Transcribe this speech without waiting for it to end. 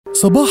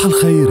صباح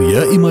الخير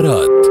يا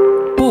إمارات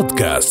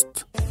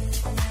بودكاست.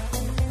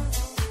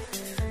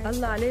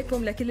 الله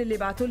عليكم لكل اللي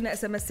بعتوا لنا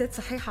اسمسات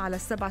صحيحه على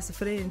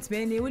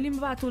 708 واللي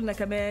ما بعتوا لنا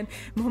كمان.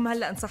 مهم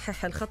هلا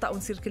نصحح الخطا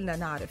ونصير كلنا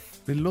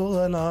نعرف.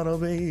 باللغه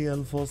العربيه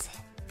الفصحى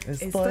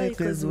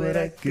استيقظ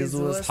وركز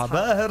واصحى.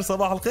 باهر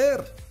صباح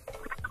الخير.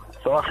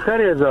 صباح الخير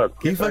يا زاد،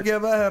 كيفك يا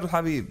باهر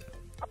الحبيب؟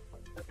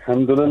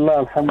 الحمد لله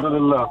الحمد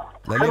لله.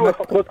 حلوة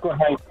فقرتكم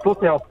هاي،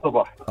 صوتي على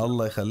الصبح.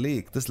 الله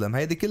يخليك، تسلم.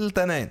 هيدي كل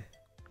تنين.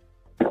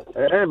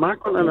 ايه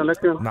معكم انا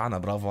لكن معنا.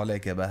 برافو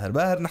عليك يا باهر.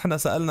 باهر نحن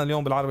سألنا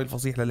اليوم بالعربي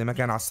الفصيح للي ما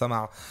كان على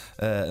السمع،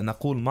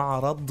 نقول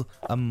معرض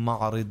أم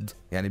معرض،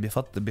 يعني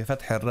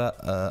بفتح الراء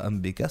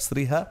أم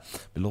بكسرها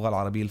باللغة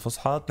العربية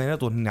الفصحى.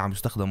 اثنيناتهم هن عم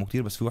يستخدموا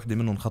كتير، بس في وحدة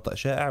منهم خطأ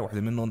شائع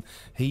وحدة منهم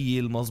هي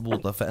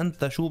المضبوطة.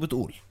 فأنت شو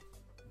بتقول؟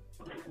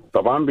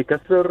 طبعا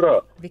بكسر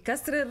الراء.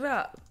 بكسر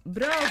الراء.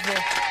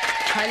 برافو.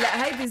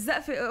 هلا هيدي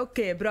الزقفه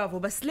اوكي برافو،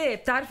 بس ليه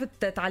بتعرف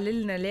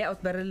تعلل لنا ليه او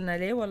تبرر لنا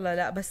ليه ولا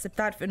لا؟ بس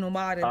بتعرف انه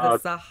معرض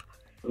الصح.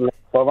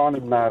 طبعا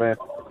بنعرف،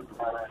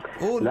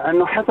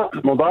 لانه حسب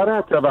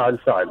المضارع تبع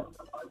الفعل.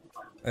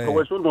 ايه.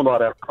 هو شو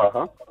المضارع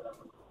بقاها؟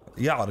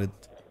 يعرض.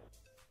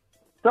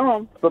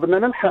 تمام، فبدنا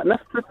نلحق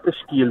نفس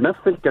التشكيل نفس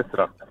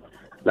الكسرة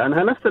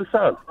لانها نفس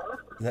الفعل.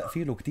 لا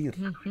في له كتير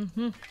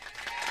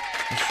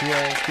مش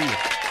شوي كتير.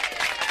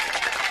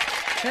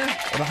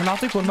 رح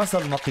نعطيكم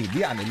مثل نقيض.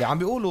 يعني اللي عم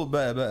بيقولوا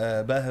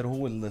باهر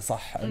هو اللي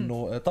صح،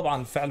 انه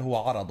طبعا الفعل هو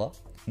عرض،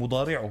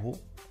 مضارعه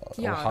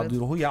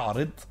وحاضره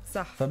يعرض،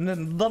 صح.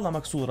 فبنضلها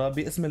مكسوره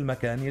باسم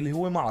المكان اللي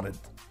هو معرض.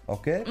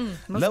 اوكي.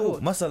 لو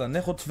مثلا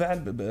ناخذ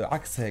فعل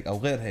عكس هيك او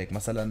غير هيك،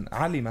 مثلا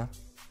علم،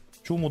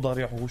 شو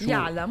مضارعه؟ شو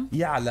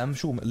يعلم.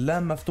 شو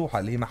لام مفتوحه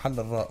اللي هي محل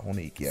الراء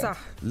هونيك، يعني صح.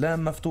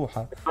 لام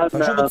مفتوحه.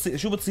 فشو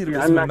شو بتصير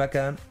باسم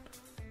المكان؟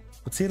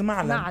 بتصير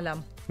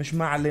معلم. مش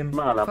معلم.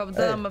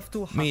 فبضلها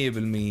مفتوحة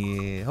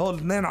 100%. هول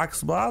الاثنين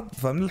عكس بعض،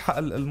 فبنلحق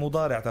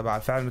المضارع تبع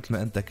الفعل مثل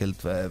ما انت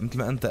قلت، مثل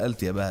ما انت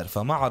قلت يا باهر.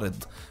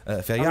 فمعرض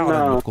في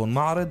يعرض بتكون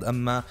معرض،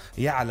 اما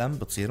يعلم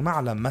بتصير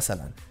معلم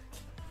مثلا.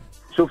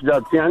 شوف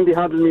جاد، في عندي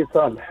هذا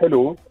المثال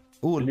حلو.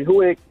 قول. اللي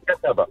هو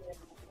كتب.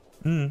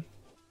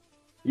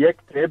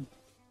 يكتب.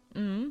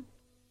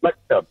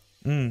 مكتب.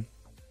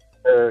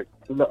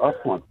 لا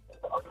عفوا،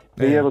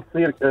 هي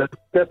بتصير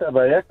كتب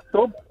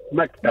يكتب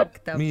مكتب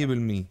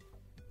 100%.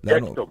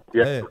 يكتب.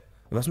 ايه.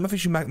 بس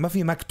ما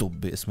في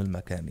مكتوب باسم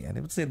المكان،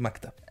 يعني بتصير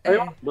مكتب.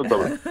 ايوه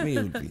بالضبط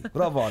 100%.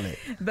 برافو عليك.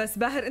 بس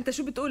باهر انت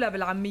شو بتقولها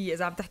بالعامية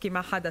اذا عم تحكي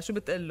مع حدا؟ شو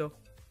بتقله؟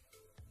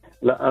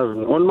 لا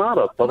نقول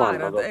معرض طبعا.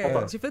 معرض.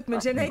 ايه. شفت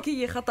منشان هيك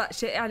هي خطأ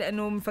شائع،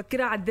 لانه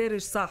مفكرها على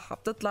الدارج صح،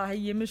 بتطلع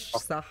هي مش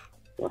صح.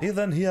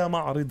 إذن هي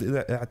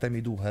معرض،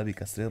 اعتمدوها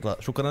بكسر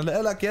الراء. شكرا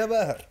لك يا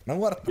باهر،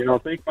 نورتنا.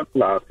 يعطيكم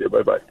العافية.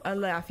 باي باي.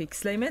 الله يعافيك.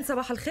 سليمان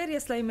صباح الخير يا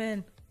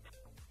سليمان.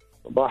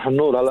 صباح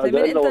النور. هلا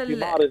اذا قلنا في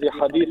معرض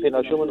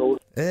حديثنا شو بنقول؟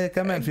 ايه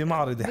كمان في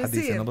معرض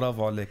حديثنا.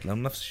 برافو عليك،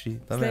 لانه نفس الشيء.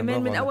 تمام.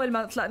 سليمان من اول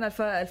ما طلعنا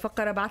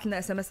الفقره بعث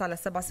لنا SMS على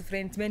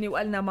 708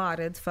 وقالنا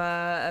معرض،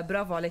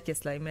 فبرافو عليك يا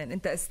سليمان،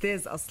 انت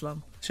استاذ اصلا.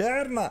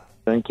 شاعرنا.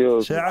 ثانك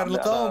يو. شاعر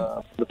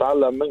القوم.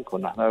 نتعلم منكم.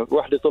 نحن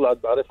وحده طلعت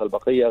بعرفها،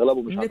 البقيه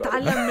اغلبهم مش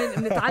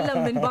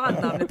بنتعلم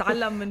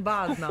من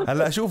بعضنا.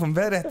 هلا شوف،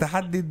 امبارح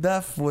تحدي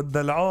الدف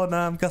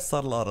والدلعونه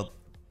مكسر الارض.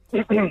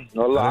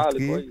 والله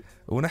عالي كويس.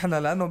 ونحن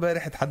لانه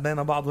امبارح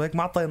تحدينا بعض وهيك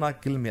ما اعطيناك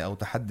كلمه او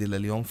تحدي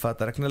لليوم،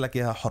 فتركنا لك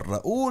اياها حره.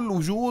 قول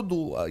وجود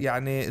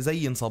ويعني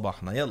زين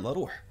صباحنا. يلا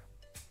روح.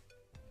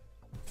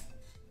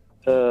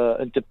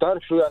 انت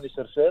بتعرف شو يعني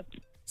سرساب؟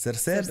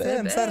 سرساب.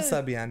 ايه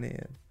مسرسب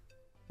يعني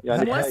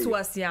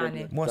موسوس.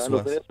 يعني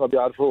موسوس. في ناس ما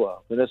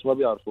بيعرفوها، في ناس ما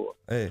بيعرفوها.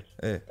 ايه.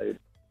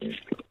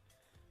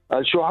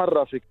 قال شو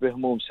عرفك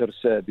بهموم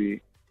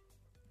سرسابي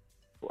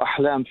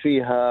واحلام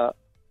فيها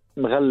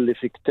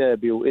مغلف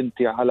كتابي،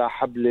 وانتي على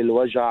حبل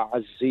الوجع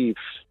عزيف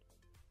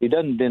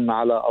يدندن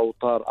على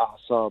اوتار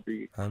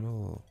اعصابي.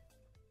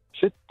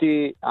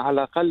 فتي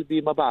على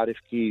قلبي ما بعرف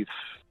كيف،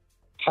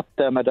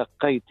 حتى ما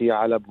دقيتي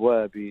على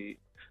ابوابي،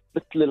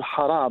 مثل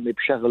الحرام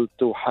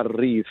بشغلته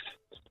وحريف،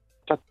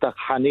 فتق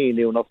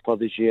حنيني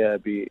ونفض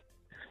جيابي،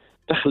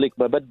 دخلك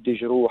ببدي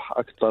جروح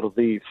اكتر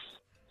ضيف،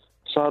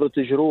 صارت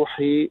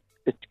جروحي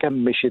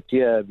تكمش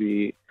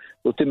تيابي،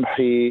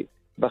 وتمحي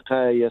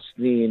بقايا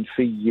سنين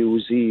في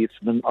وزيف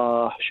من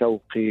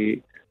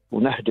شوقي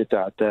ونهدة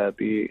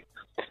عتابي،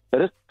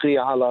 رقي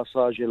على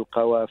صاج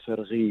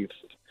القوافر غيف،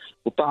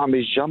 وطعم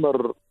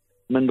الجمر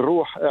من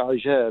روح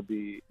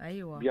إعجابي.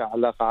 أيوة.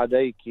 بيعلق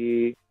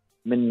عليكي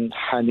من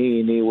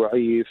حنيني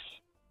وعيف،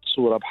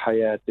 صورة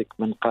بحياتك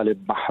من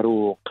قلب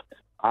محروق،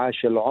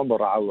 عاش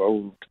العمر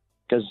عوعود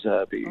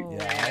كذابي.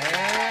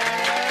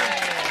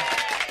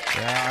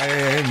 يا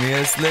عين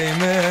يا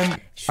سليمان،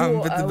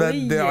 عم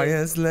بتبدع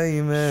يا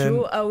سليمان.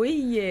 شو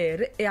قوية.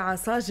 رقي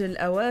عصاج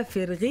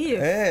الأوافر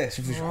غيف. ايه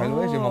شوفي شو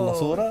حلوة. جيب الله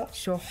صورة.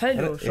 شو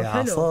حلو. رقي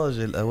عصاج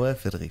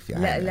الأوافر غيف.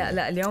 يعني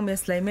لا اليوم يا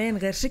سليمان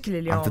غير شكل.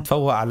 اليوم عم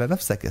تتفوق على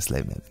نفسك يا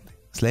سليمان.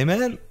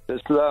 سليمان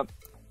تسلم.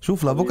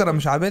 شوف لبكره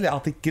مش عبالي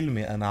اعطيك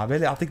كلمه، انا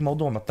عبالي اعطيك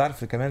موضوع. ما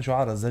بتعرف كمان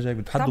شعراء الزجاج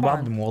بتحدوا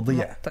بعض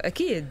بمواضيع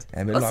اكيد،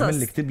 يعني بيقول له اعمل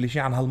لي اكتب لي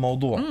شيء عن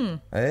هالموضوع.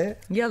 ايه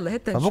يلا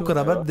هات نشوف.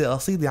 فبكره بدي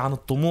قصيده عن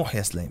الطموح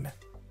يا سليمان.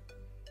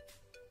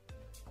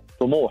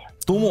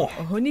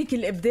 طموح هونيك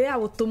الابداع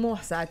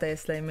والطموح ساعتها يا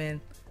سليمان.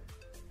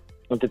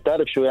 انت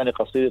بتعرف شو يعني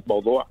قصيده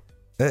موضوع؟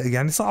 إيه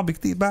يعني صعب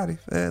كتير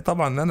بعرف. إيه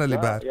طبعا انا اللي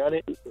بعرف.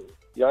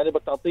 يعني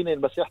بدك تعطيني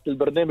مساحه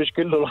البرنامج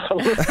كله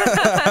لخلص.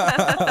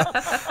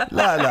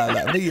 لا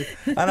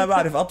انا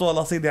بعرف اطول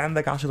قصيده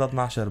عندك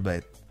 10-12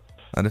 بيت.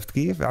 عرفت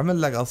كيف؟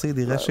 اعمل لك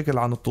قصيده غير شكل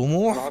عن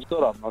الطموح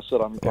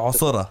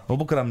معصرة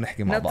وبكره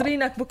بنحكي مع بعض.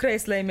 ناطرينك بكره يا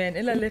سليمان.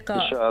 الى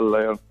اللقاء ان شاء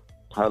الله. يلا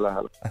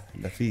هلا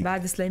فيك.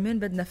 بعد سليمان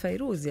بدنا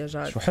فيروز يا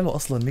جاد. شو حلو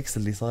اصلا الميكس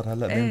اللي صار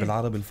هلا بين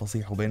بالعربي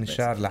الفصيح وبين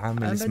الشعر العام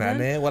اللي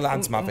سمعناه، ولا عن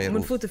نسمع فيروز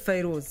منفوت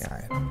بفيروز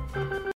يعني.